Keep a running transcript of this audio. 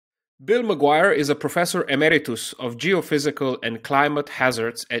Bill McGuire is a professor emeritus of geophysical and climate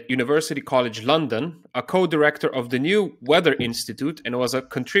hazards at University College London, a co-director of the New Weather Institute, and was a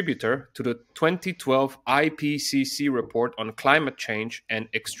contributor to the 2012 IPCC report on climate change and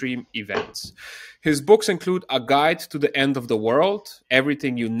extreme events. His books include A Guide to the End of the World,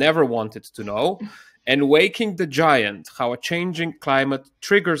 Everything You Never Wanted to Know, and Waking the Giant, How a Changing Climate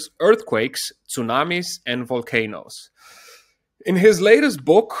Triggers Earthquakes, Tsunamis and Volcanoes. In his latest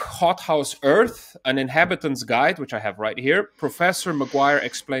book, Hothouse Earth, An Inhabitant's Guide, which I have right here, Professor McGuire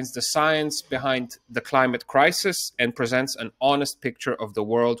explains the science behind the climate crisis and presents an honest picture of the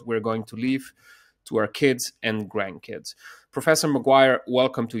world we're going to leave to our kids and grandkids. Professor McGuire,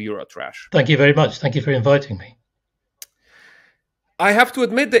 welcome to Eurotrash. Thank you very much. Thank you for inviting me. I have to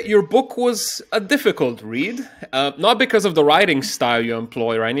admit that your book was a difficult read, not because of the writing style you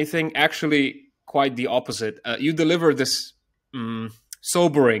employ or anything, actually quite the opposite. You deliver this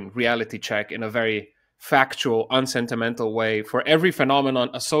sobering reality check in a very factual, unsentimental way for every phenomenon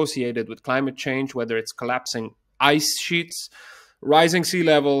associated with climate change, whether it's collapsing ice sheets, rising sea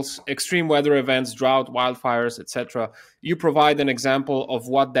levels, extreme weather events, drought, wildfires, etc. You provide an example of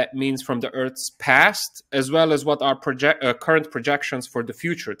what that means from the Earth's past, as well as what our current projections for the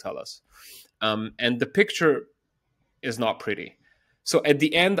future tell us. And the picture is not pretty. So at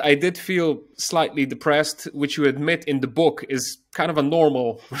the end, I did feel slightly depressed, which you admit in the book is kind of a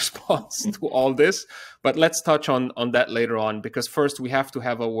normal response to all this. But let's touch on that later on, because first we have to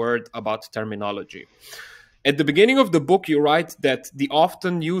have a word about terminology. At the beginning of the book, you write that the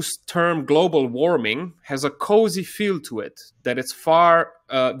often used term global warming has a cozy feel to it, that is far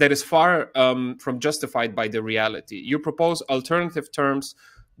from justified by the reality. You propose alternative terms,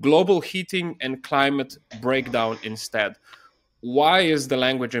 global heating and climate breakdown instead. Why is the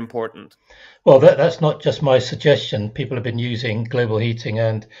language important? Well, that's not just my suggestion. People have been using global heating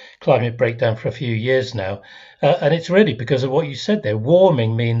and climate breakdown for a few years now. And it's really because of what you said there.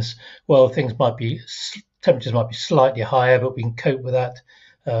 Warming means, well, temperatures might be slightly higher, but we can cope with that.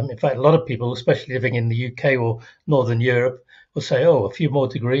 In fact, a lot of people, especially living in the UK or Northern Europe, will say, oh, a few more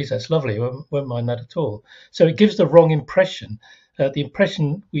degrees, that's lovely. Won't mind that at all. So it gives the wrong impression. The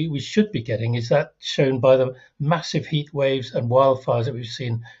impression we should be getting is that shown by the massive heat waves and wildfires that we've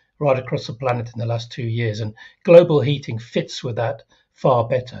seen right across the planet in the last 2 years. And global heating fits with that far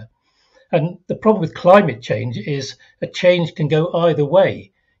better. And the problem with climate change is a change can go either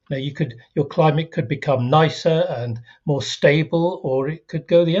way. Your climate could become nicer and more stable, or it could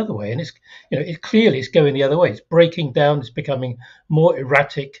go the other way. And it clearly is going the other way. It's breaking down. It's becoming more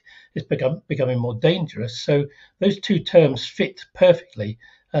erratic. It's becoming more dangerous. So those two terms fit perfectly.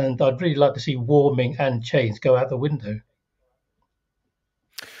 And I'd really like to see warming and change go out the window.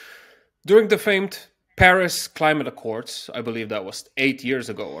 During the famed Paris Climate Accords, I believe that was 8 years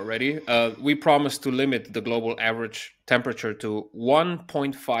ago already, we promised to limit the global average temperature to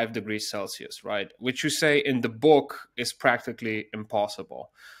 1.5 degrees Celsius, right? Which you say in the book is practically impossible.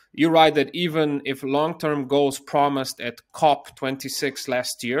 You write that even if long-term goals promised at COP26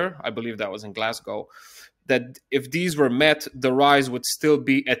 last year, I believe that was in Glasgow, that if these were met, the rise would still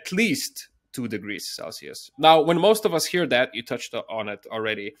be at least 2 degrees Celsius. Now, when most of us hear that, you touched on it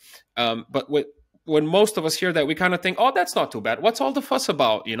already, but when most of us hear that, we kind of think, oh, that's not too bad. What's all the fuss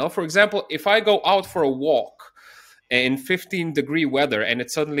about? For example, if I go out for a walk in 15-degree weather and it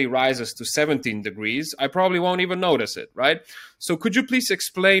suddenly rises to 17 degrees, I probably won't even notice it, right? So could you please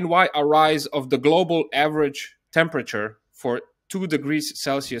explain why a rise of the global average temperature for 2 degrees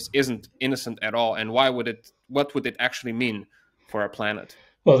Celsius isn't innocent at all, and what would it actually mean for our planet?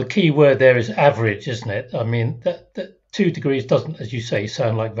 Well, the key word there is average, isn't it? I mean, that 2 degrees doesn't, as you say,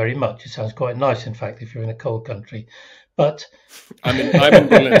 sound like very much. It sounds quite nice, in fact, if you're in a cold country. But I'm in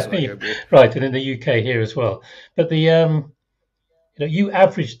Berlin, so I agree. Right, and in the UK here as well. But you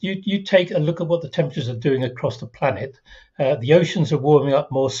take a look at what the temperatures are doing across the planet. The oceans are warming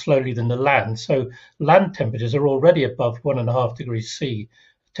up more slowly than the land, so land temperatures are already above 1.5 degrees C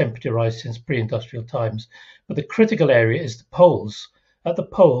temperature rise since pre-industrial times. But the critical area is the poles. At the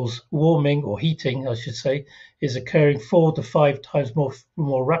poles, warming or heating, I should say, is occurring 4 to 5 times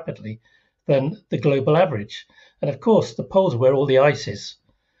more rapidly than the global average. And of course, the poles are where all the ice is.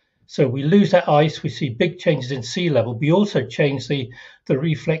 So we lose that ice, we see big changes in sea level. We also change the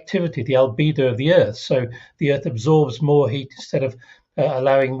reflectivity, the albedo of the Earth. So the Earth absorbs more heat instead of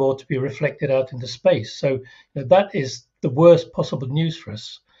allowing more to be reflected out into space. So that is the worst possible news for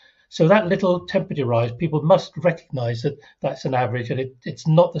us. So that little temperature rise, people must recognize that that's an average, and it's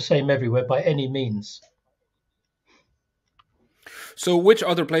not the same everywhere by any means. So which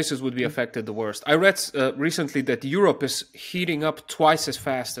other places would be affected the worst? I read recently that Europe is heating up twice as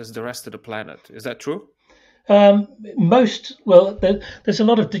fast as the rest of the planet. Is that true? There's a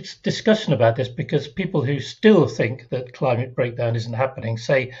lot of discussion about this because people who still think that climate breakdown isn't happening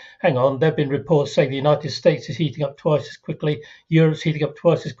say, hang on, there have been reports saying the United States is heating up twice as quickly, Europe's heating up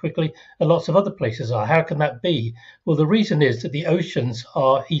twice as quickly, and lots of other places are. How can that be? Well, the reason is that the oceans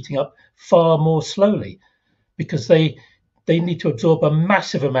are heating up far more slowly because they need to absorb a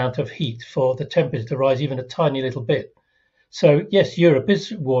massive amount of heat for the temperature to rise even a tiny little bit. So, yes, Europe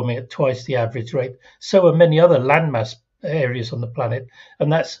is warming at twice the average rate. So are many other landmass areas on the planet. And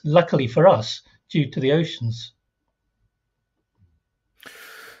that's luckily for us due to the oceans.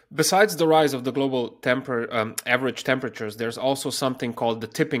 Besides the rise of the global average temperatures, there's also something called the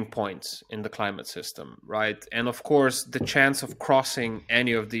tipping points in the climate system, right? And of course, the chance of crossing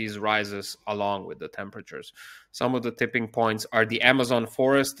any of these rises along with the temperatures. Some of the tipping points are the Amazon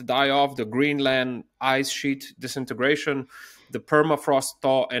forest die-off, the Greenland ice sheet disintegration, the permafrost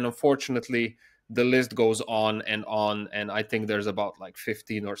thaw, and unfortunately, the list goes on, and I think there's about like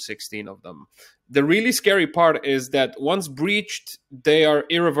 15 or 16 of them. The really scary part is that once breached, they are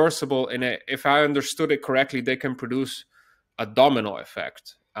irreversible, and if I understood it correctly, they can produce a domino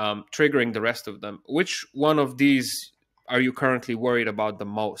effect, triggering the rest of them. Which one of these are you currently worried about the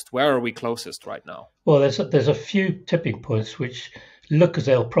most? Where are we closest right now? Well, there's a few tipping points which look as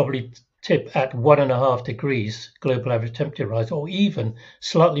they'll probably tip at 1.5 degrees global average temperature rise, or even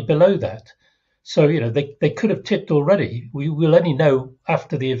slightly below that. So, they could have tipped already. We will only know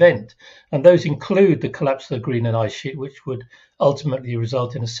after the event. And those include the collapse of the Greenland ice sheet, which would ultimately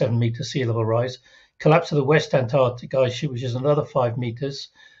result in a 7-meter sea level rise, collapse of the West Antarctic ice sheet, which is another 5 meters,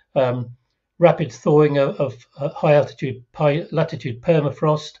 rapid thawing of high latitude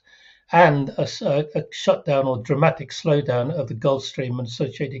permafrost, and a shutdown or dramatic slowdown of the Gulf Stream and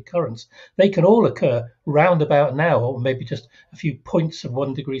associated currents. They can all occur round about now, or maybe just a few points of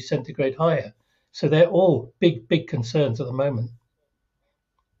 1 degree centigrade higher. So they're all big, big concerns at the moment.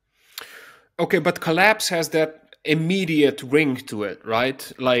 Okay, but collapse has that immediate ring to it,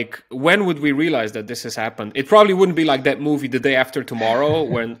 right? Like, when would we realize that this has happened? It probably wouldn't be like that movie The Day After Tomorrow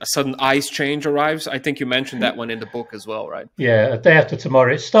when a sudden ice change arrives. I think you mentioned that one in the book as well, right? Yeah, A Day After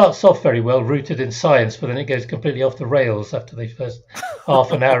Tomorrow. It starts off very well, rooted in science, but then it goes completely off the rails after the first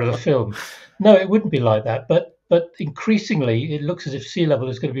half an hour of the film. No, it wouldn't be like that, but increasingly it looks as if sea level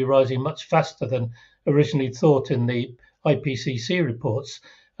is going to be rising much faster than originally thought in the IPCC reports.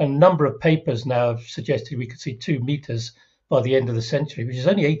 A number of papers now have suggested we could see 2 meters by the end of the century, which is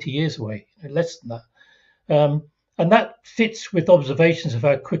only 80 years away, less than that. And that fits with observations of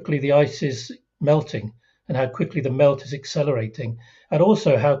how quickly the ice is melting and how quickly the melt is accelerating, and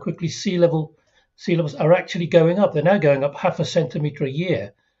also how quickly sea levels are actually going up. They're now going up 0.5 centimeter a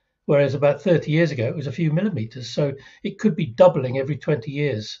year, whereas about 30 years ago it was a few millimeters. So it could be doubling every 20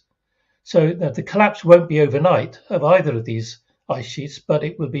 years. So the collapse won't be overnight of either of these ice sheets, but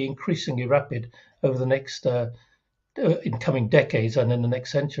it will be increasingly rapid over the next in coming decades and in the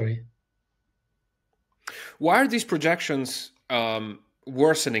next century. Why are these projections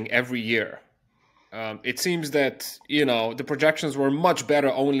worsening every year? It seems that, the projections were much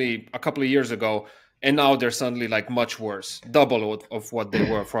better only a couple of years ago, and now they're suddenly like much worse, double of what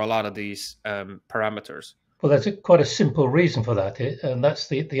they were for a lot of these parameters. Well, there's quite a simple reason for that, and that's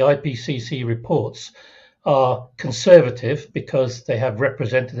the IPCC reports are conservative because they have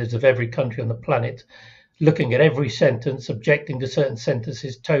representatives of every country on the planet looking at every sentence, objecting to certain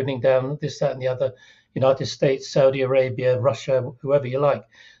sentences, toning down this, that, and the other, United States, Saudi Arabia, Russia, whoever you like.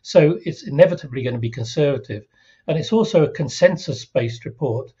 So it's inevitably going to be conservative. And it's also a consensus-based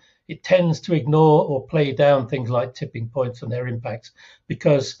report. It tends to ignore or play down things like tipping points and their impacts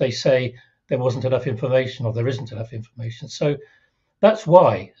because they say there wasn't enough information or there isn't enough information. So that's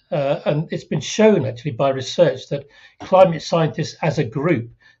why, and it's been shown actually by research that climate scientists as a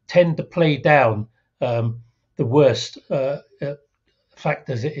group tend to play down the worst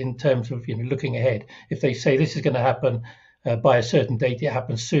factors in terms of looking ahead. If they say this is going to happen by a certain date, it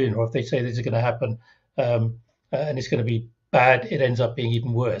happens soon, or if they say this is going to happen and it's going to be bad, it ends up being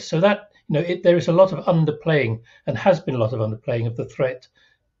even worse. So that there is a lot of underplaying and has been a lot of underplaying of the threat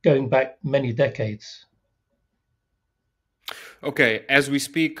going back many decades. Okay, as we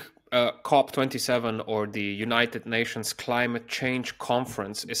speak, COP27, or the United Nations Climate Change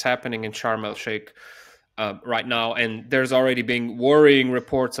Conference, is happening in Sharm el-Sheikh right now, and there's already been worrying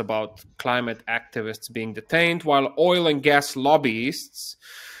reports about climate activists being detained, while oil and gas lobbyists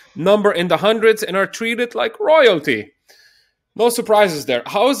number in the hundreds and are treated like royalty. No surprises there.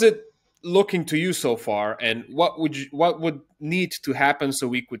 How is it looking to you so far, and what would need to happen so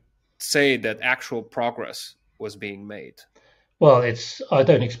we could say that actual progress was being made? Well, I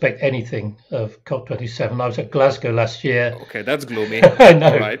don't expect anything of COP27. I was at Glasgow last year. Okay, that's gloomy. I All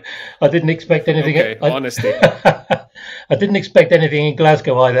know. right. I didn't expect anything. Okay, honesty. I didn't expect anything in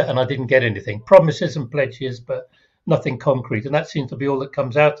Glasgow either, and I didn't get anything. Promises and pledges, but nothing concrete. And that seems to be all that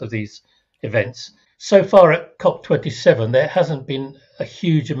comes out of these events. So far at COP27, there hasn't been a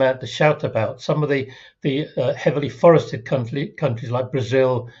huge amount to shout about. Some of the heavily forested countries like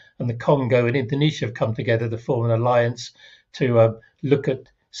Brazil and the Congo and Indonesia have come together to form an alliance to look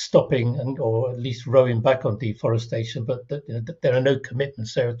at stopping or at least rowing back on deforestation, but there are no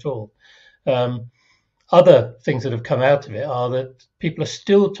commitments there at all. Other things that have come out of it are that people are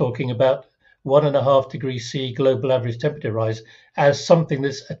still talking about 1.5 degrees C global average temperature rise as something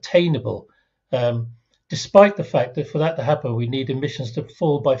that's attainable, despite the fact that for that to happen, we need emissions to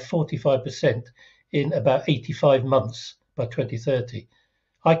fall by 45% in about 85 months by 2030.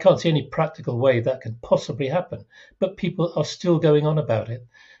 I can't see any practical way that can possibly happen, but people are still going on about it.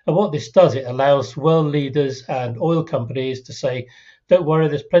 And what this does, it allows world leaders and oil companies to say, don't worry,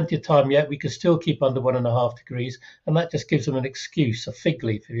 there's plenty of time yet. We can still keep under 1.5 degrees. And that just gives them an excuse, a fig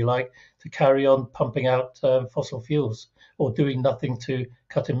leaf, if you like, to carry on pumping out fossil fuels or doing nothing to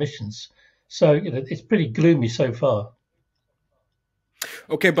cut emissions. So it's pretty gloomy so far.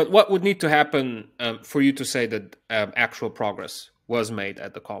 Okay, but what would need to happen for you to say that actual progress was made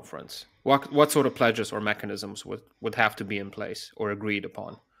at the conference? What sort of pledges or mechanisms would have to be in place or agreed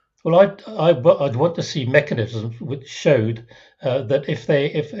upon? Well, I'd want to see mechanisms which showed that if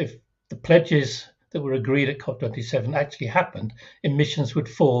the pledges that were agreed at COP27 actually happened, emissions would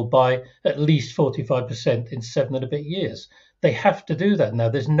fall by at least 45% in 7 and a bit years. They have to do that now.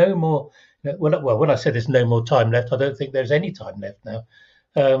 There's no more. Well, when I say there's no more time left, I don't think there's any time left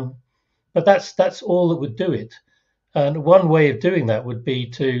now. But that's all that would do it. And one way of doing that would be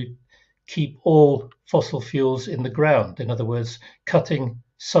to keep all fossil fuels in the ground. In other words, cutting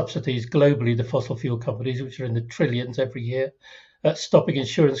subsidies globally to fossil fuel companies, which are in the trillions every year, stopping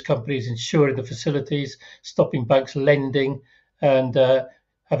insurance companies insuring the facilities, stopping banks lending, and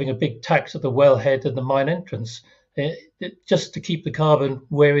having a big tax at the wellhead and the mine entrance, just to keep the carbon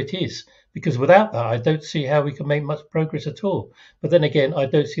where it is. Because without that, I don't see how we can make much progress at all. But then again, I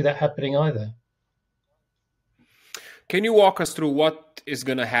don't see that happening either. Can you walk us through what is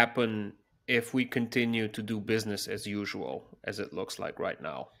going to happen if we continue to do business as usual, as it looks like right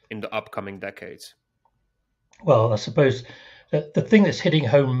now, in the upcoming decades? Well, I suppose the thing that's hitting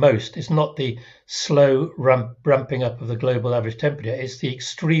home most is not the slow ramping up of the global average temperature. It's the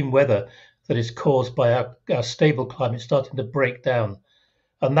extreme weather that is caused by our stable climate starting to break down.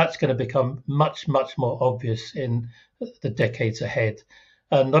 And that's going to become much, much more obvious in the decades ahead.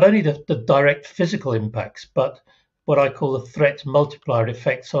 And not only the direct physical impacts, but what I call the threat multiplier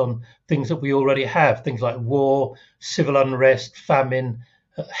effects on things that we already have, things like war, civil unrest, famine,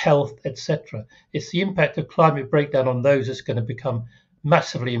 health, etc. It's the impact of climate breakdown on those that's going to become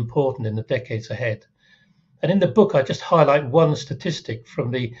massively important in the decades ahead. And in the book, I just highlight one statistic from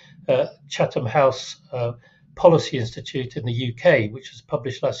the Chatham House Policy Institute in the UK, which was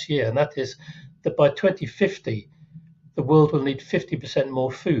published last year, and that is that by 2050, the world will need 50%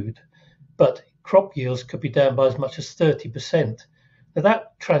 more food, but crop yields could be down by as much as 30%. Now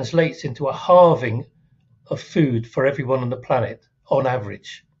that translates into a halving of food for everyone on the planet on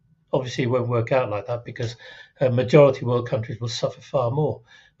average. Obviously, it won't work out like that because a majority of world countries will suffer far more.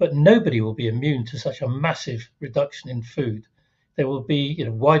 But nobody will be immune to such a massive reduction in food. There will be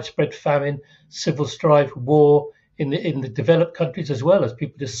widespread famine, civil strife, war in the developed countries as well, as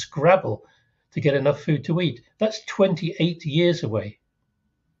people just scrabble to get enough food to eat. That's 28 years away.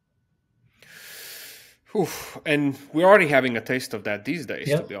 Oof. And we're already having a taste of that these days,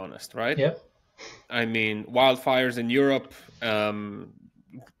 Yep. to be honest, right? Yep. I mean, wildfires in Europe,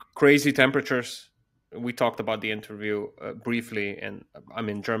 crazy temperatures. We talked about the interview briefly, and I'm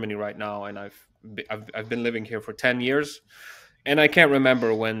in Germany right now, and I've been living here for 10 years, and I can't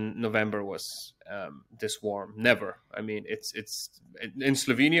remember when November was this warm. Never. I mean, it's in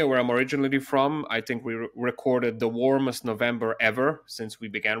Slovenia, where I'm originally from. I think we recorded the warmest November ever since we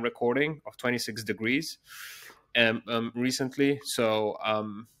began recording, of 26 degrees recently. So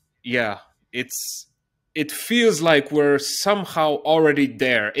yeah, it feels like we're somehow already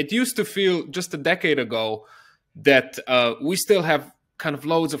there. It used to feel just a decade ago that we still have kind of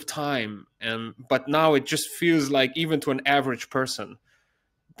loads of time, but now it just feels like, even to an average person,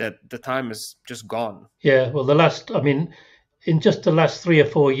 that the time is just gone. Yeah, well, in just the last 3 or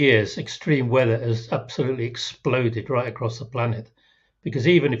 4 years, extreme weather has absolutely exploded right across the planet. Because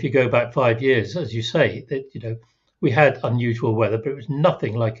even if you go back 5 years, as you say, that we had unusual weather, but it was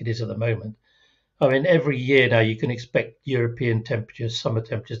nothing like it is at the moment. I mean, every year now you can expect European temperatures, summer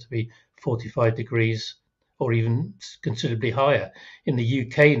temperatures, to be 45 degrees or even considerably higher. In the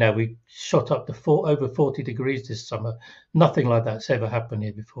UK now, we shot up to over 40 degrees this summer. Nothing like that's ever happened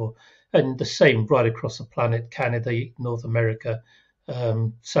here before. And the same right across the planet, Canada, North America,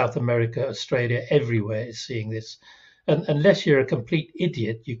 South America, Australia, everywhere is seeing this. And unless you're a complete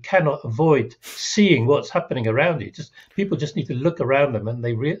idiot, you cannot avoid seeing what's happening around you. People just need to look around them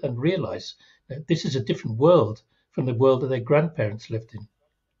and realize that this is a different world from the world that their grandparents lived in.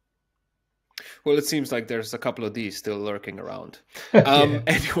 Well, it seems like there's a couple of these still lurking around. Yeah.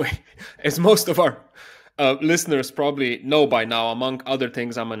 Anyway, as most of our listeners probably know by now, among other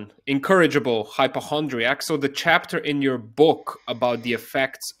things, I'm an incorrigible hypochondriac. So the chapter in your book about the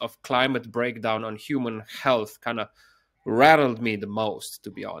effects of climate breakdown on human health kind of rattled me the most,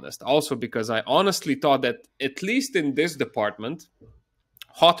 to be honest. Also because I honestly thought that, at least in this department,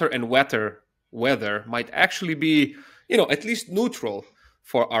 hotter and wetter weather might actually be, at least neutral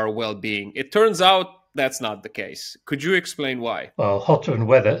for our well-being. It turns out that's not the case. Could you explain why? Well, hotter and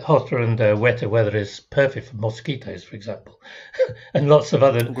wetter weather is perfect for mosquitoes, for example, and lots of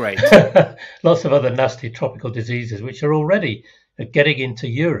other lots of other nasty tropical diseases, which are already getting into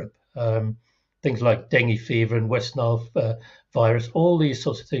Europe. Things like dengue fever and West Nile virus. All these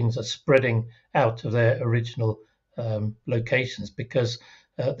sorts of things are spreading out of their original locations because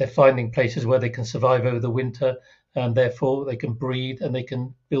they're finding places where they can survive over the winter, and therefore they can breed and they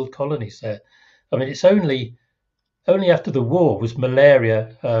can build colonies there. I mean, it's only after the war was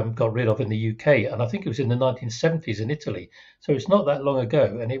malaria got rid of in the UK, and I think it was in the 1970s in Italy. So it's not that long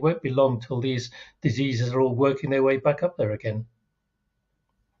ago, and it won't be long till these diseases are all working their way back up there again.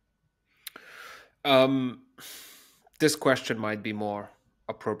 This question might be more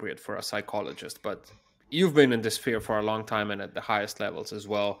appropriate for a psychologist, but you've been in this sphere for a long time and at the highest levels as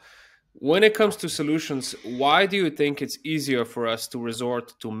well. When it comes to solutions, why do you think it's easier for us to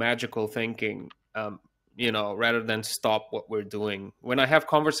resort to magical thinking, rather than stop what we're doing? When I have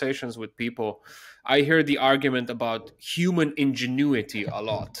conversations with people, I hear the argument about human ingenuity a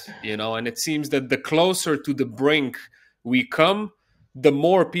lot, and it seems that the closer to the brink we come, the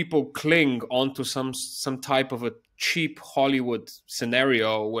more people cling onto some type of a cheap Hollywood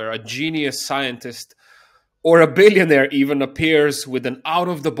scenario where a genius scientist or a billionaire even appears with an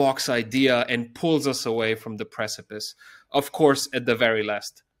out-of-the-box idea and pulls us away from the precipice, of course, at the very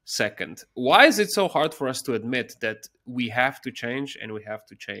last second. Why is it so hard for us to admit that we have to change, and we have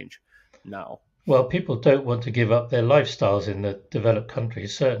to change now? Well, people don't want to give up their lifestyles in the developed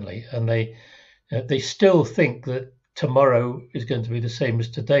countries, certainly, and they still think that tomorrow is going to be the same as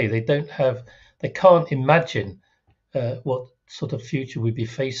today. They can't imagine what sort of future we'd be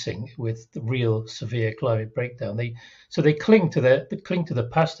facing with the real severe climate breakdown. They cling to the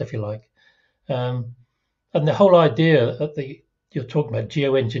past, if you like, and the whole idea that you're talking about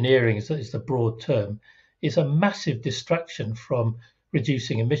geoengineering is the broad term, is a massive distraction from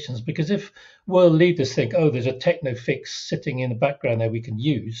reducing emissions. Because if world leaders think, oh, there's a techno fix sitting in the background there we can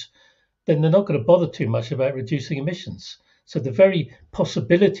use, then they're not going to bother too much about reducing emissions. So the very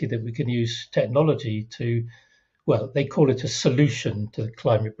possibility that we can use technology to, well, they call it a solution to the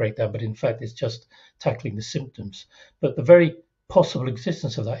climate breakdown, but in fact it's just tackling the symptoms. But the very possible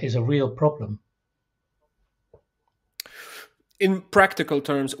existence of that is a real problem. In practical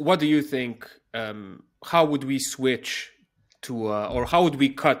terms, what do you think? How would we switch to, or how would we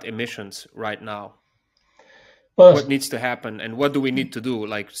cut emissions right now? Well, what needs to happen, and what do we need to do,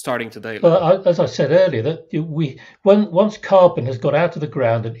 like starting today? Well, as I said earlier, that once carbon has got out of the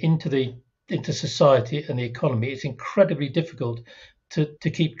ground and into society and the economy, it's incredibly difficult to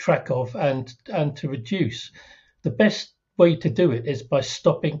keep track of and to reduce. The best way to do it is by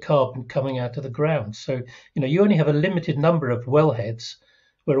stopping carbon coming out of the ground. So, you only have a limited number of wellheads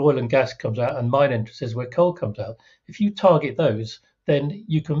where oil and gas comes out and mine entrances where coal comes out. If you target those, then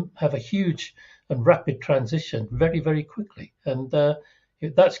you can have a huge and rapid transition very, very quickly. And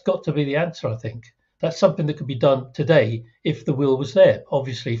that's got to be the answer, I think. That's something that could be done today if the will was there.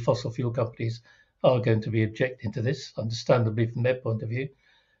 Obviously, fossil fuel companies are going to be objecting to this, understandably from their point of view.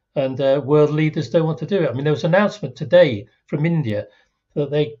 And world leaders don't want to do it. I mean, there was an announcement today from India that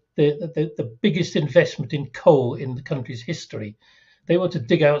the biggest investment in coal in the country's history. They want to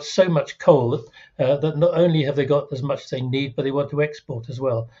dig out so much coal that not only have they got as much as they need, but they want to export as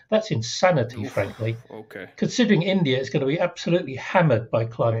well. That's insanity, frankly. Okay. Considering India is going to be absolutely hammered by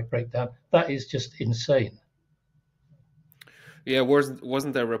climate breakdown, that is just insane. Yeah,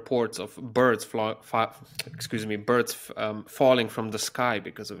 wasn't there reports of birds falling from the sky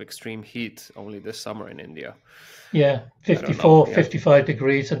because of extreme heat only this summer in India? Yeah, I don't know. 54, Yeah. 55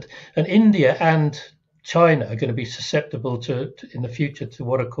 degrees. And India and China are going to be susceptible in the future to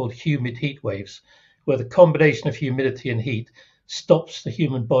what are called humid heat waves, where the combination of humidity and heat stops the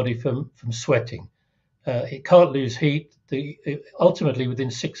human body from sweating. It can't lose heat. Ultimately,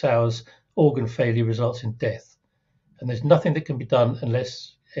 within 6 hours, organ failure results in death. And there's nothing that can be done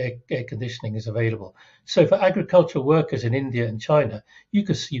unless air conditioning is available. So for agricultural workers in India and China, you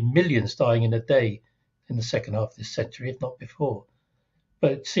could see millions dying in a day in the second half of this century, if not before.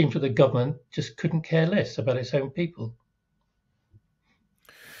 But it seems that the government just couldn't care less about its own people.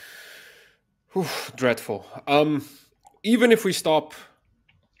 Dreadful. Even if we stop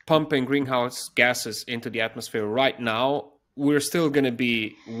pumping greenhouse gases into the atmosphere right now, we're still going to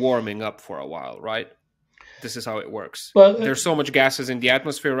be warming up for a while, right? This is how it works. Well, there's so much gases in the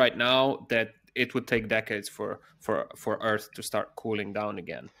atmosphere right now that it would take decades for Earth to start cooling down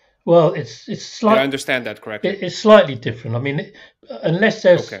again. Well, it's slightly. Did I understand that correctly? It's slightly different. I mean, unless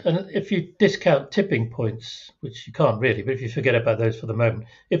there's, if you discount tipping points, which you can't really, but if you forget about those for the moment,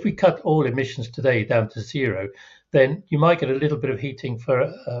 if we cut all emissions today down to zero, then you might get a little bit of heating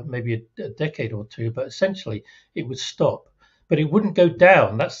for maybe a decade or two, but essentially it would stop. But it wouldn't go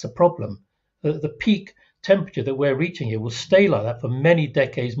down. That's the problem. The peak temperature that we're reaching here will stay like that for many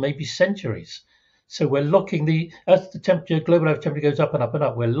decades, maybe centuries. So we're locking as the temperature, global average temperature goes up and up and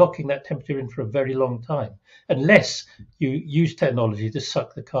up, we're locking that temperature in for a very long time, unless you use technology to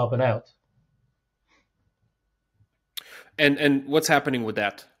suck the carbon out. And what's happening with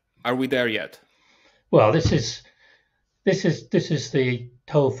that? Are we there yet? Well, this is the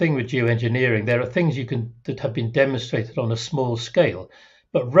whole thing with geoengineering. There are things that have been demonstrated on a small scale,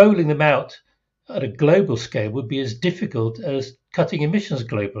 but rolling them out at a global scale would be as difficult as cutting emissions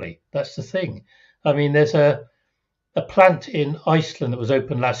globally. That's the thing. I mean, there's a plant in Iceland that was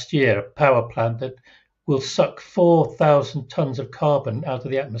opened last year, a power plant that will suck 4,000 tons of carbon out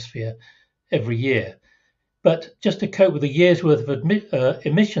of the atmosphere every year. But just to cope with a year's worth of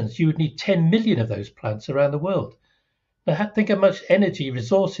emissions, you would need 10 million of those plants around the world. Now, think how much energy,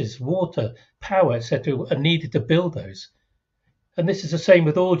 resources, water, power, etc., are needed to build those. And this is the same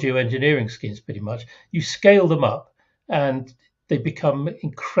with all geoengineering schemes, pretty much. You scale them up and they become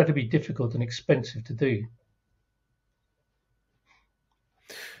incredibly difficult and expensive to do.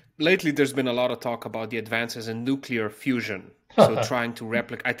 Lately, there's been a lot of talk about the advances in nuclear fusion. So trying to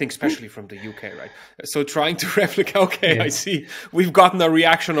replicate, I think especially from the UK, right? So trying to replicate, okay, yeah. I see. We've gotten a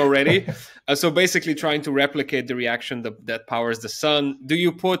reaction already. So basically trying to replicate the reaction that powers the sun. Do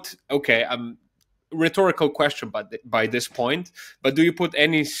you put, rhetorical question by this point, but do you put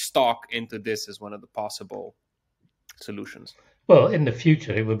any stock into this as one of the possible solutions? Well, in the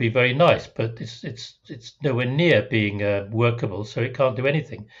future, it would be very nice, but it's nowhere near being workable, so it can't do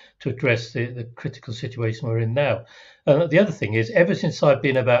anything to address the critical situation we're in now. The other thing is, ever since I've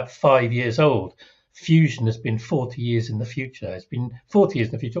been about 5 years old, fusion has been 40 years in the future. It's been 40 years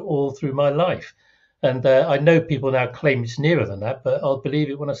in the future all through my life. And I know people now claim it's nearer than that, but I'll believe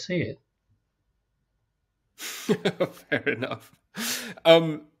it when I see it. Fair enough.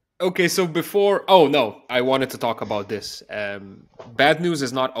 Okay, so I wanted to talk about this. Bad news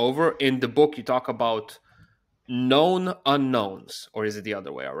is not over. In the book, you talk about known unknowns, or is it the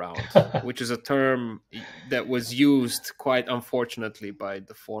other way around? Which is a term that was used quite unfortunately by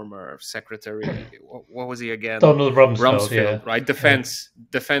the former secretary. What was he again? Donald Rumsfeld, yeah. Right? Defense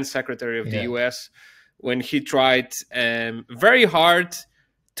Secretary of the U.S. when he tried very hard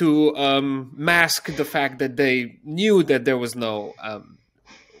to mask the fact that they knew that there was no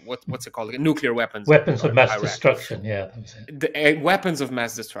what's it called? Nuclear weapons. Weapons of mass destruction. Yeah, that was it. Weapons of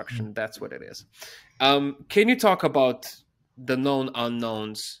mass destruction. That's what it is. Can you talk about the known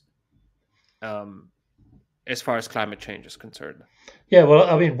unknowns as far as climate change is concerned? Yeah, well,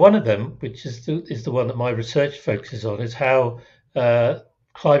 I mean, one of them, which is the one that my research focuses on, is how a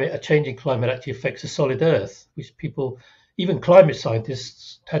changing climate actually affects the solid Earth, which even climate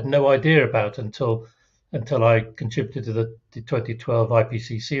scientists had no idea about until I contributed to the 2012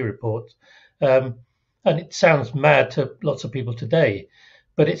 IPCC report. And it sounds mad to lots of people today,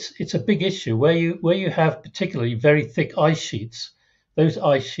 but it's a big issue where you have particularly very thick ice sheets. Those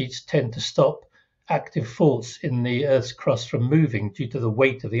ice sheets tend to stop active faults in the Earth's crust from moving due to the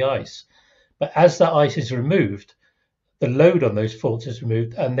weight of the ice. But as that ice is removed, the load on those faults is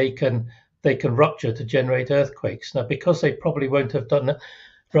removed, and they can rupture to generate earthquakes. Now, because they probably won't have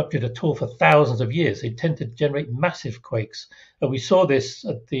ruptured at all for thousands of years, they tend to generate massive quakes. And we saw this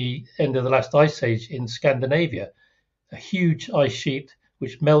at the end of the last ice age in Scandinavia. a huge ice sheet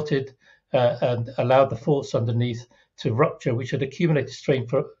which melted and allowed the faults underneath to rupture, which had accumulated strain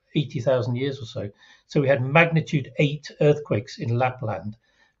for 80,000 years or so. So we had magnitude 8 earthquakes in Lapland,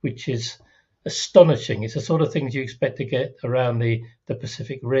 which is astonishing. It's the sort of things you expect to get around the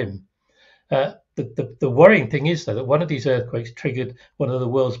Pacific Rim. The worrying thing is, though, that one of these earthquakes triggered one of the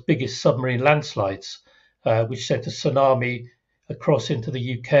world's biggest submarine landslides, which sent a tsunami across into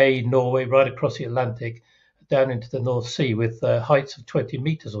the UK, Norway, right across the Atlantic, down into the North Sea with heights of 20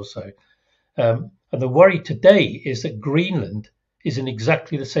 meters or so. And the worry today is that Greenland is in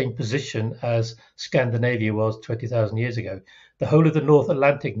exactly the same position as Scandinavia was 20,000 years ago. The whole of the North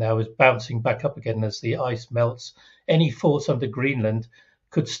Atlantic now is bouncing back up again as the ice melts. Any faults under Greenland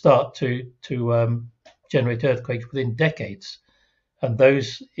could start to generate earthquakes within decades. And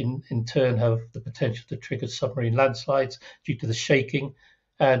those in turn have the potential to trigger submarine landslides due to the shaking.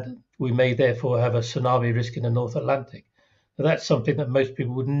 And we may therefore have a tsunami risk in the North Atlantic. Now, that's something that most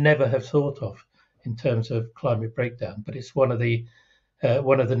people would never have thought of in terms of climate breakdown, but it's one of the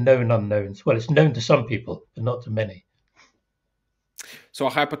known unknowns. Well, it's known to some people, but not to many. So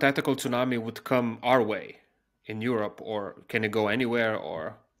a hypothetical tsunami would come our way in Europe, or can it go anywhere?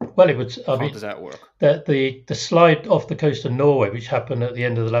 Or well, it would. How does that work? The slide off the coast of Norway, which happened at the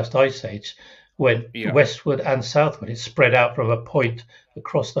end of the last ice age, went westward and southward. It spread out from a point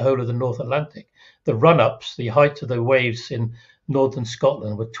across the whole of the North Atlantic. The run-ups, the height of the waves in northern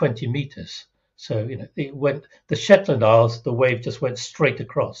Scotland were 20 meters. So, it went, the Shetland Isles, the wave just went straight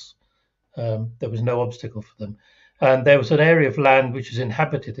across. There was no obstacle for them. And there was an area of land which was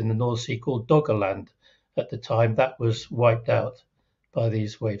inhabited in the North Sea called Doggerland at the time. That was wiped out by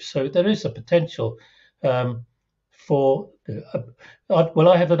these waves. So there is a potential for,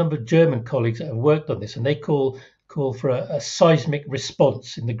 I have a number of German colleagues that have worked on this, and they call for a seismic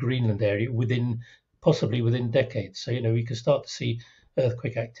response in the Greenland area possibly within decades. So, we could start to see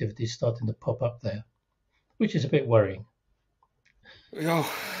earthquake activity starting to pop up there, which is a bit worrying. Oh,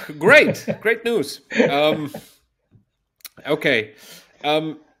 great news. Okay,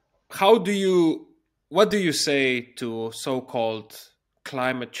 what do you say to so-called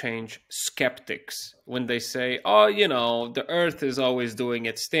climate change skeptics when they say, the Earth is always doing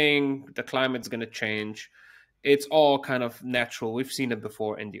its thing, the climate's going to change, it's all kind of natural, we've seen it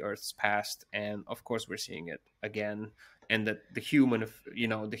before in the Earth's past, and of course we're seeing it again, and that the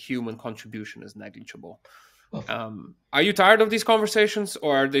human contribution is negligible. Are you tired of these conversations,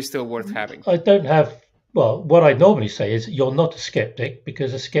 or are they still worth having? I don't have. Well, what I normally say is you're not a skeptic,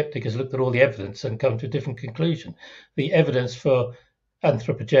 because a skeptic has looked at all the evidence and come to a different conclusion. The evidence for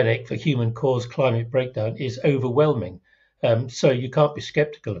anthropogenic, for human-caused climate breakdown is overwhelming. So you can't be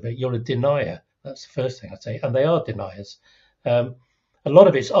skeptical of it. You're a denier. That's the first thing I'd say. And they are deniers. A lot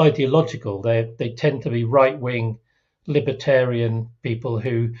of it's ideological. They tend to be right-wing, libertarian people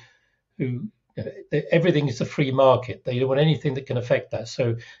who everything is the free market. They don't want anything that can affect that.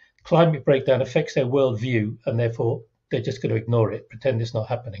 So climate breakdown affects their worldview, and therefore they're just going to ignore it, pretend it's not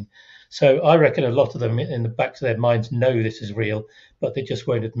happening. So I reckon a lot of them in the back of their minds know this is real, but they just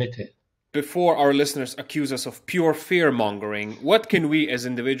won't admit it. Before our listeners accuse us of pure fear-mongering, what can we as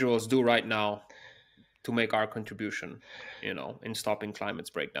individuals do right now to make our contribution, in stopping climate's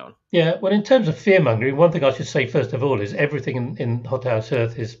breakdown? Yeah, well, in terms of fear-mongering, one thing I should say first of all is everything in Hothouse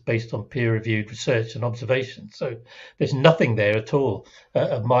Earth is based on peer-reviewed research and observation. So there's nothing there at all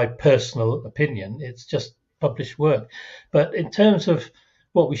of my personal opinion. It's just published work. But in terms of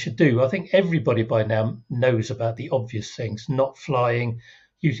what we should do, I think everybody by now knows about the obvious things: not flying,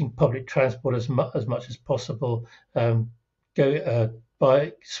 using public transport as much as possible,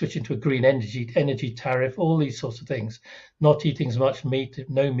 by switching to a green energy tariff, all these sorts of things, not eating as much meat,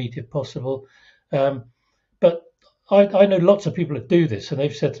 no meat if possible. But I know lots of people that do this, and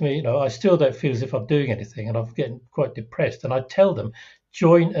they've said to me, I still don't feel as if I'm doing anything, and I'm getting quite depressed. And I tell them,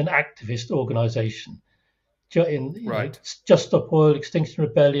 join an activist organisation. Just Stop Oil, Extinction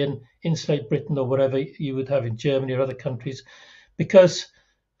Rebellion, Insulate Britain, or whatever you would have in Germany or other countries, because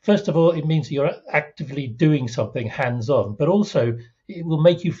first of all, it means that you're actively doing something hands-on, but also it will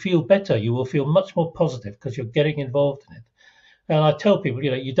make you feel better. You will feel much more positive because you're getting involved in it. And I tell people,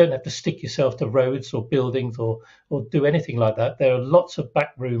 you don't have to stick yourself to roads or buildings or do anything like that. There are lots of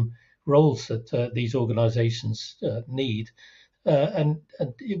backroom roles that these organisations need, and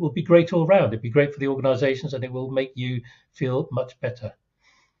it will be great all round. It'll be great for the organisations, and it will make you feel much better.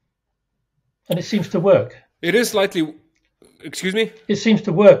 And it seems to work. It is slightly. Excuse me? It seems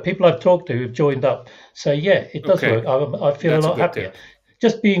to work. People I've talked to who've joined up say, yeah, it does work. I feel a lot happier.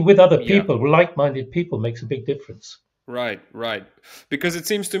 Just being with other people, like-minded people, makes a big difference. Right, right. Because it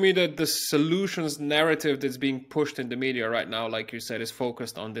seems to me that the solutions narrative that's being pushed in the media right now, like you said, is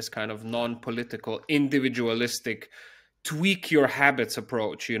focused on this kind of non-political, individualistic, tweak your habits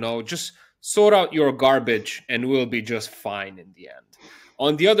approach, just sort out your garbage and we'll be just fine in the end.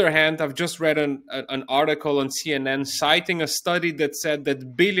 On the other hand, I've just read an article on CNN citing a study that said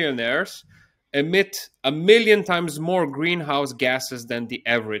that billionaires emit 1 million times more greenhouse gases than the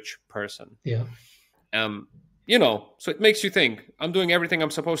average person. Yeah. Um, so it makes you think, I'm doing everything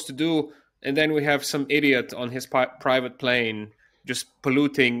I'm supposed to do, and then we have some idiot on his private plane just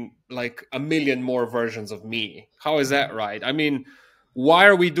polluting like 1 million more versions of me. How is that right? I mean, why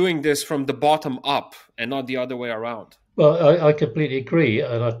are we doing this from the bottom up and not the other way around? Well, I completely agree,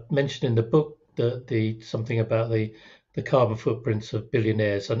 and I mentioned in the book the something about the carbon footprints of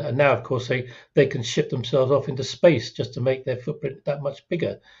billionaires, and now of course they can ship themselves off into space just to make their footprint that much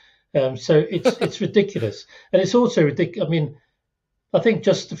bigger. So it's ridiculous, and it's also ridiculous. I mean, I think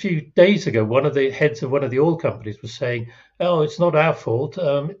just a few days ago, one of the heads of one of the oil companies was saying, "Oh, it's not our fault.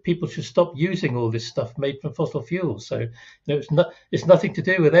 People should stop using all this stuff made from fossil fuels." So it's nothing to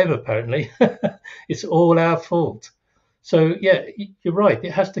do with them apparently. It's all our fault. So yeah, you're right.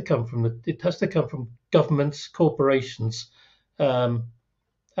 It has to come from governments, corporations, and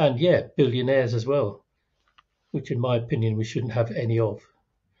yeah, billionaires as well, which in my opinion we shouldn't have any of.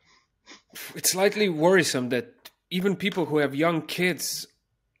 It's slightly worrisome that even people who have young kids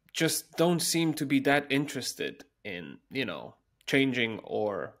just don't seem to be that interested in, changing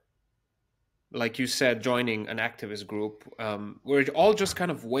or, like you said, joining an activist group. We're all just kind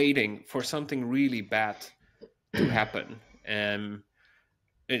of waiting for something really bad to happen. And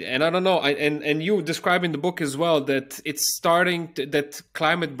I don't know. And you describe in the book as well that that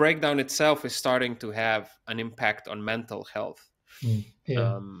climate breakdown itself is starting to have an impact on mental health.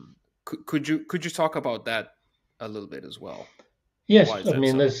 Yeah. Could you talk about that a little bit as well? Yes, I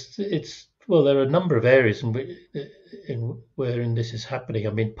mean, there are a number of areas wherein this is happening. I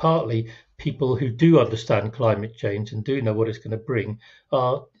mean, partly people who do understand climate change and do know what it's going to bring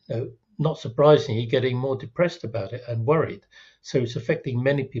are, not surprisingly, getting more depressed about it and worried. So it's affecting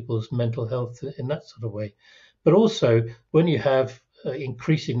many people's mental health in that sort of way. But also, when you have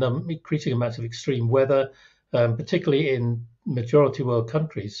increasing amounts of extreme weather, particularly in majority world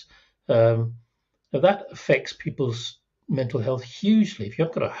countries, that affects people's mental health hugely. If you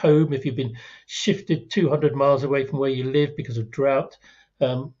haven't got a home, if you've been shifted 200 miles away from where you live because of drought,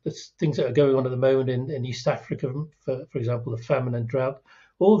 there's things that are going on at the moment in East Africa, for example, the famine and drought.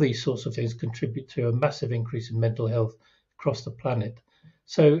 All these sorts of things contribute to a massive increase in mental health across the planet.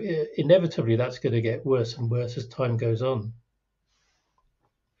 So inevitably, that's going to get worse and worse as time goes on.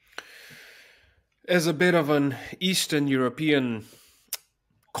 As a bit of an Eastern European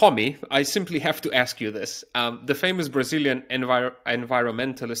commie, I simply have to ask you this. The famous Brazilian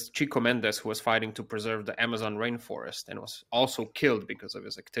environmentalist Chico Mendes, who was fighting to preserve the Amazon rainforest and was also killed because of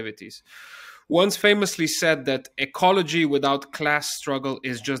his activities, once famously said that ecology without class struggle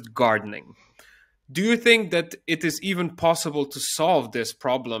is just gardening. Do you think that it is even possible to solve this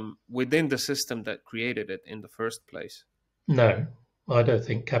problem within the system that created it in the first place? No, I don't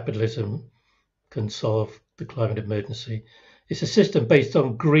think capitalism can solve the climate emergency. It's a system based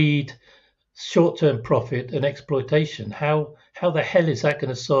on greed, short-term profit, and exploitation. How the hell is that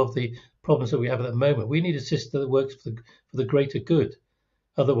going to solve the problems that we have at the moment? We need a system that works for the greater good.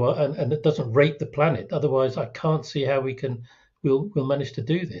 Otherwise, and that doesn't rape the planet. Otherwise, I can't see how we'll manage to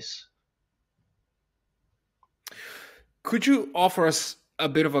do this. Could you offer us a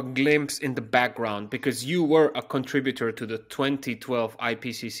bit of a glimpse in the background, because you were a contributor to the 2012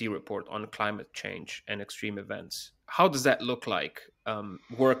 IPCC report on climate change and extreme events? How does that look like,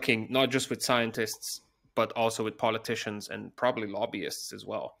 working not just with scientists, but also with politicians and probably lobbyists as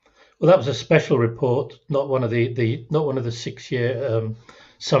well? Well, that was a special report, not one of the 6-year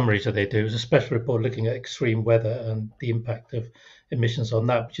summaries that they do. It was a special report looking at extreme weather and the impact of emissions on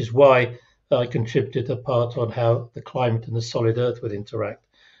that, which is why I contributed a part on how the climate and the solid Earth would interact.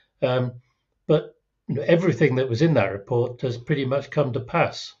 But everything that was in that report has pretty much come to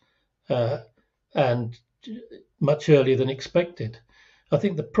pass, and much earlier than expected. I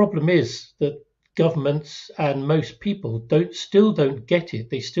think the problem is that governments and most people still don't get it.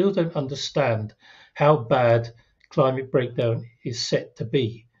 They still don't understand how bad climate breakdown is set to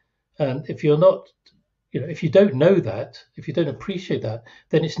be. And if you're not, if you don't know that, if you don't appreciate that,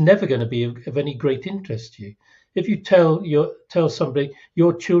 then it's never going to be of any great interest to you. If you tell somebody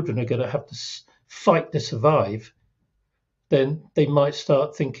your children are going to have to fight to survive, then they might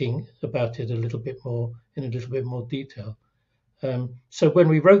start thinking about it in a little bit more detail. So when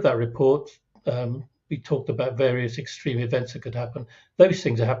we wrote that report, we talked about various extreme events that could happen. Those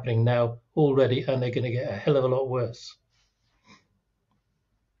things are happening now already, and they're going to get a hell of a lot worse.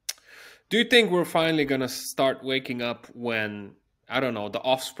 Do you think we're finally going to start waking up when, I don't know, the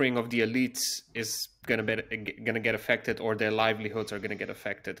offspring of the elites is going to get affected, or their livelihoods are going to get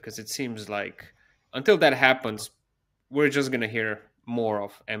affected? Because it seems like until that happens, we're just going to hear more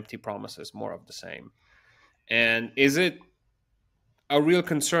of empty promises, more of the same. And is it a real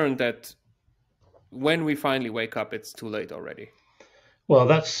concern that when we finally wake up, it's too late already? Well,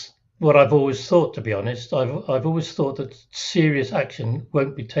 that's what I've always thought, to be honest. I've always thought that serious action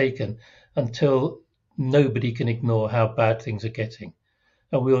won't be taken until nobody can ignore how bad things are getting.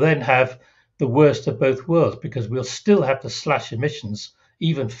 And we'll then have the worst of both worlds, because we'll still have to slash emissions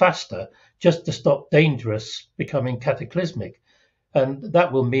even faster just to stop dangerous becoming cataclysmic. And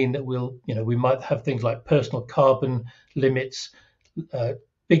that will mean that we might have things like personal carbon limits,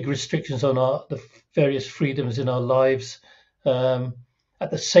 big restrictions on the various freedoms in our lives,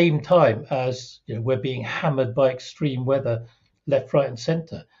 at the same time as we're being hammered by extreme weather left, right, and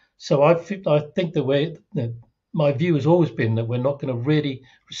centre. So I think the way my view has always been that we're not going to really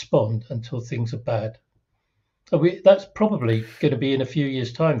respond until things are bad. So that's probably going to be in a few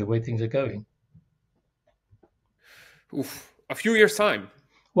years' time, the way things are going. Oof, a few years' time.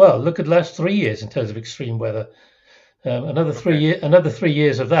 Well, look at the last 3 years in terms of extreme weather. Another 3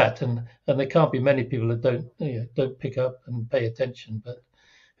 years of that, and there can't be many people that don't pick up and pay attention. But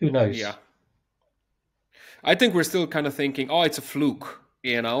who knows? Yeah, I think we're still kind of thinking, oh, it's a fluke.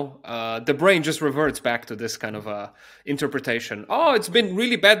 The brain just reverts back to this kind of interpretation. Oh, it's been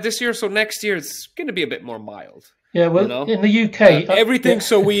really bad this year, so next year it's going to be a bit more mild. Yeah, well, in the UK, everything.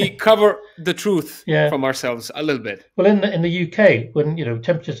 So we cover the truth from ourselves a little bit. Well, in the UK, when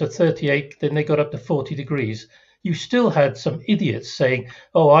temperatures are 38, then they got up to 40 degrees. You still had some idiots saying,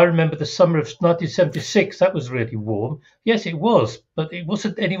 "Oh, I remember the summer of 1976. That was really warm." Yes, it was, but it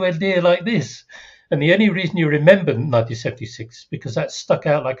wasn't anywhere near like this. And the only reason you remember 1976 is because that stuck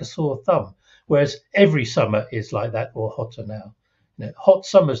out like a sore thumb, whereas every summer is like that or hotter now. Hot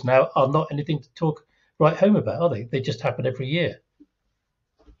summers now are not anything to talk right home about, are they? They just happen every year.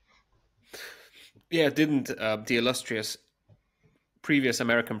 Yeah, didn't the illustrious previous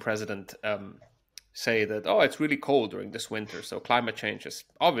American president say that, oh, it's really cold during this winter, so climate change is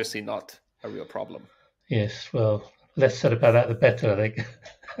obviously not a real problem? Yes, well, less said about that, the better, I think.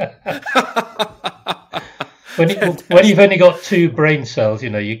 When you've only got 2 brain cells,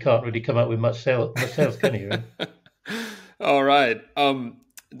 you can't really come up with much cells, can you? All right.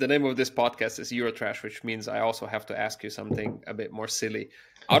 The name of this podcast is Eurotrash, which means I also have to ask you something a bit more silly.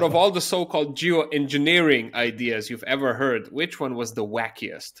 Out of all the so-called geoengineering ideas you've ever heard, which one was the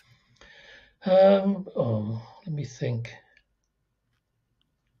wackiest? Let me think.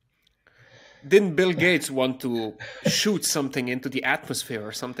 Didn't Bill Gates want to shoot something into the atmosphere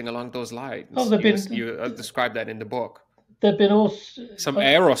or something along those lines? Oh, you described that in the book. There've been some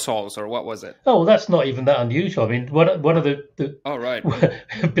aerosols, or what was it? Oh, well, that's not even that unusual. I mean, one of the oh, right.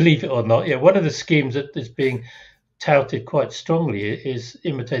 Believe it or not, one of the schemes that is being touted quite strongly is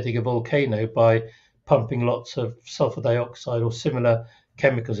imitating a volcano by pumping lots of sulfur dioxide or similar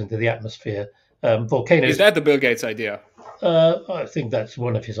chemicals into the atmosphere. Volcanoes. Is that the Bill Gates idea? I think that's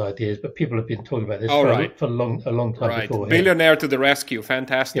one of his ideas, but people have been talking about this for a long time before. Billionaire to the rescue,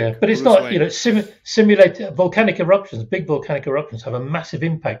 fantastic. Yeah, but it's Bruce not. Simulate volcanic eruptions. Big volcanic eruptions have a massive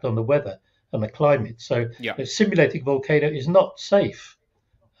impact on the weather and the climate. So simulating volcano is not safe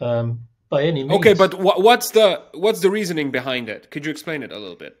by any means. Okay, but what's the reasoning behind it? Could you explain it a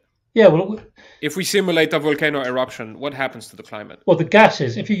little bit? Yeah, well, if we simulate a volcano eruption, what happens to the climate? Well, the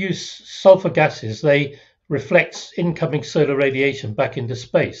gases, if you use sulfur gases, they reflect incoming solar radiation back into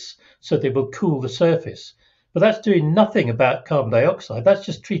space, so they will cool the surface. But that's doing nothing about carbon dioxide. That's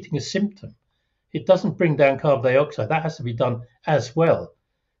just treating a symptom. It doesn't bring down carbon dioxide. That has to be done as well.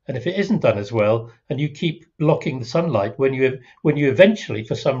 And if it isn't done as well, and you keep blocking the sunlight, when you eventually,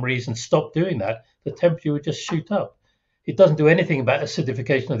 for some reason, stop doing that, the temperature would just shoot up. It doesn't do anything about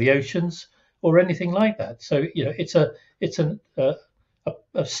acidification of the oceans or anything like that. So it's a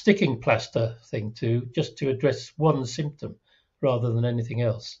sticking plaster thing to address one symptom rather than anything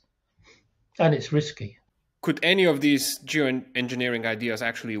else, and it's risky. Could any of these geoengineering ideas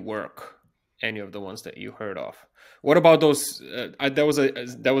actually work? Any of the ones that you heard of? What about those? There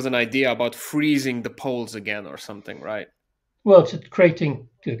was an idea about freezing the poles again or something, right? Well, it's creating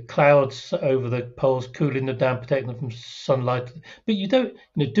clouds over the poles, cooling them down, protecting them from sunlight. But you don't,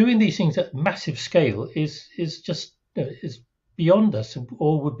 doing these things at massive scale is just is beyond us,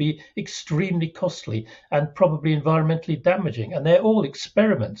 or would be extremely costly and probably environmentally damaging. And they're all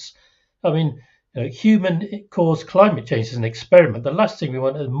experiments. I mean, Human-caused climate change is an experiment. The last thing we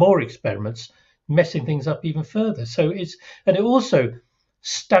want are more experiments messing things up even further. And it also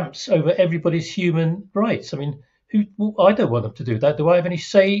stamps over everybody's human rights. I mean, I don't want them to do that. Do I have any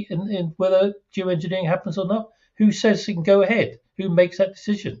say in whether geoengineering happens or not? Who says it can go ahead? Who makes that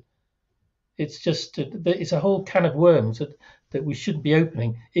decision? It's a whole can of worms that we shouldn't be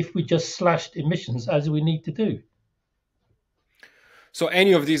opening if we just slashed emissions as we need to do. So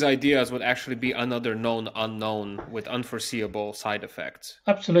any of these ideas would actually be another known unknown with unforeseeable side effects.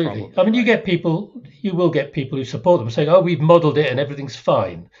 Absolutely. Probably, I mean, right? You will get people who support them saying, "Oh, we've modelled it and everything's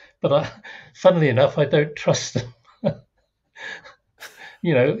fine." But funnily enough, I don't trust them.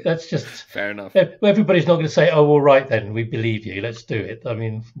 That's just fair enough. Everybody's not going to say, "Oh, all right, then we believe you. Let's do it." I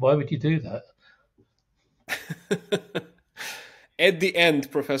mean, why would you do that? At the end,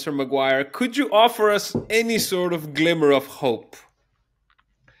 Professor McGuire, could you offer us any sort of glimmer of hope?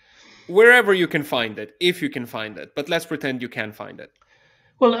 Wherever you can find it, if you can find it, but let's pretend you can find it.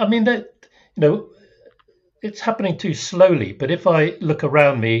 Well, I mean, it's happening too slowly. But if I look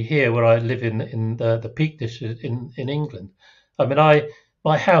around me here, where I live in the Peak District in England, I mean,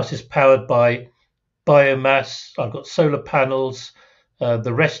 my house is powered by biomass. I've got solar panels.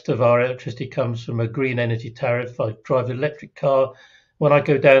 The rest of our electricity comes from a green energy tariff. I drive an electric car. When I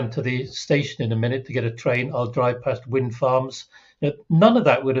go down to the station in a minute to get a train, I'll drive past wind farms. None of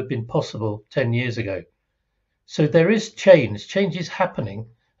that would have been possible 10 years ago. So there is change. Change is happening,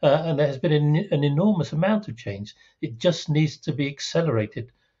 and there has been an enormous amount of change. It just needs to be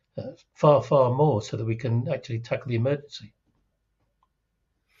accelerated far, far more so that we can actually tackle the emergency.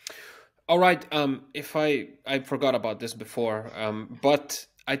 All right. If I forgot about this before, but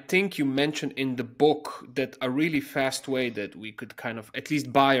I think you mentioned in the book that a really fast way that we could kind of at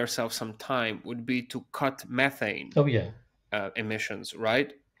least buy ourselves some time would be to cut methane. Oh, yeah. Emissions,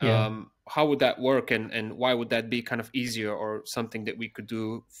 right? Yeah. How would that work, and why would that be kind of easier or something that we could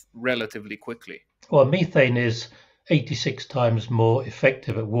do relatively quickly? Well, methane is 86 times more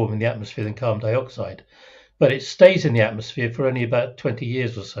effective at warming the atmosphere than carbon dioxide, but it stays in the atmosphere for only about 20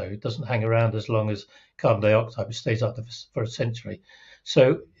 years or so. It doesn't hang around as long as carbon dioxide, which stays up for a century.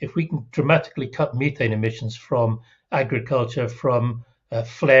 So if we can dramatically cut methane emissions from agriculture, from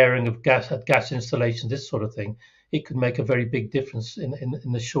flaring of gas installations, this sort of thing, it could make a very big difference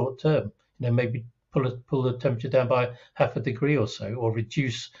in the short term. Maybe pull the temperature down by 0.5 degree or so, or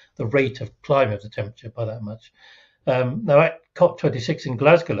reduce the rate of climb of the temperature by that much. Now, at COP26 in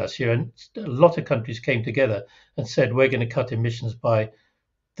Glasgow last year, and a lot of countries came together and said we're going to cut emissions by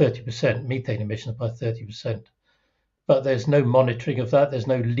 30%, methane emissions by 30%. But there's no monitoring of that. There's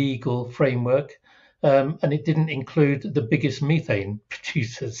no legal framework, and it didn't include the biggest methane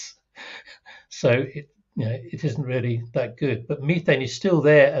producers. So it isn't really that good. But methane is still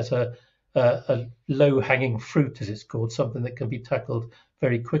there as a low-hanging fruit, as it's called, something that can be tackled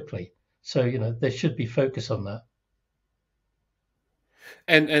very quickly. So there should be focus on that.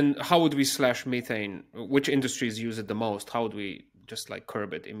 And how would we slash methane? Which industries use it the most? How would we just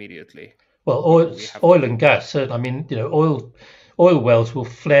curb it immediately? Well, oil and gas. I mean, oil wells will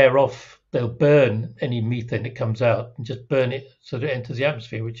flare off. They'll burn any methane that comes out and just burn it so that it enters the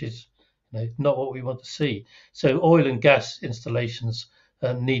atmosphere, which is not what we want to see. So oil and gas installations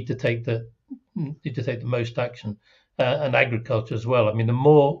need to take the most action, and agriculture as well. I mean, the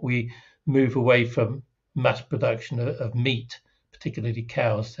more we move away from mass production of meat, particularly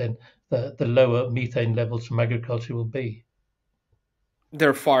cows, then the lower methane levels from agriculture will be.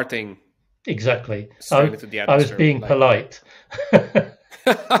 They're farting. Exactly. Into the I was being polite.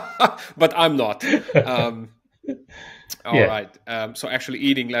 But I'm not. All right. So actually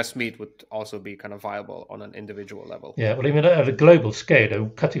eating less meat would also be kind of viable on an individual level. Yeah, well, I mean, at a global scale,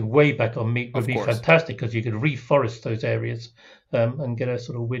 cutting way back on meat would be fantastic, because you could reforest those areas and get a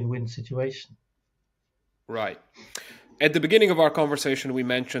sort of win-win situation. Right. At the beginning of our conversation, we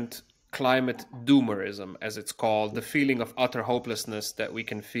mentioned climate doomerism, as it's called, the feeling of utter hopelessness that we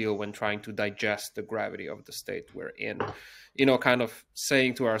can feel when trying to digest the gravity of the state we're in. Kind of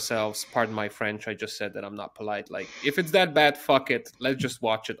saying to ourselves, pardon my French, I just said that I'm not polite, if it's that bad, fuck it, let's just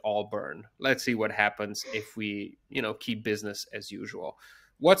watch it all burn. Let's see what happens if we, keep business as usual.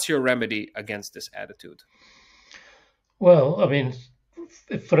 What's your remedy against this attitude? Well, I mean,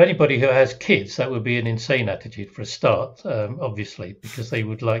 for anybody who has kids, that would be an insane attitude for a start, obviously, because they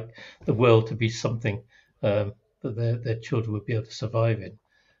would like the world to be something that their children would be able to survive in.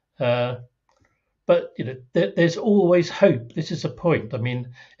 But there's always hope. This is a point. I mean,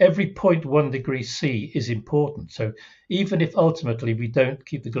 every 0.1 degree C is important. So even if ultimately we don't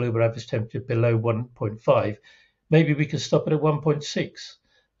keep the global average temperature below 1.5, maybe we can stop it at 1.6.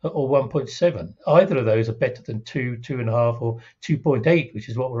 or 1.7. Either of those are better than 2, 2.5, or 2.8, which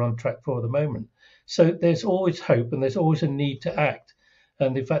is what we're on track for at the moment. So there's always hope and there's always a need to act.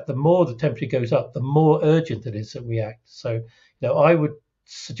 And in fact, the more the temperature goes up, the more urgent it is that we act. So, I would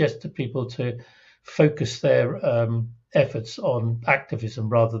suggest to people to focus their efforts on activism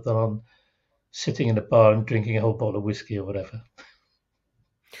rather than on sitting in a bar and drinking a whole bottle of whiskey or whatever.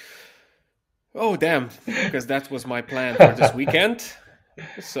 Oh, damn, because that was my plan for this weekend.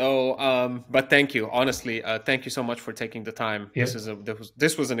 So, but thank you. Honestly, thank you so much for taking the time. Yep.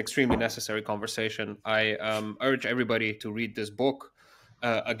 This was an extremely necessary conversation. I urge everybody to read this book.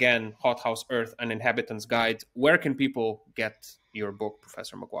 Again, Hothouse Earth, An Inhabitant's Guide. Where can people get your book,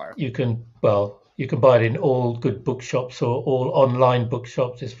 Professor McGuire? You can buy it in all good bookshops or all online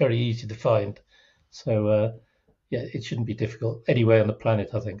bookshops. It's very easy to find. So, it shouldn't be difficult anywhere on the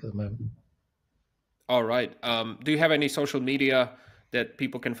planet, I think, at the moment. All right. Do you have any social media that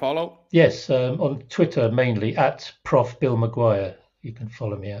people can follow? Yes, on Twitter mainly, at Prof. Bill McGuire. You can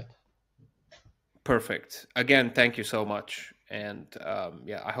follow me at. Perfect. Again, thank you so much. And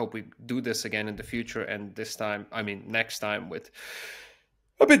I hope we do this again in the future. And next time with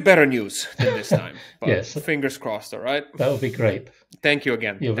a bit better news than this time. But yes. Fingers crossed, all right? That would be great. Thank you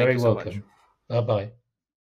again. You're very welcome. Bye-bye.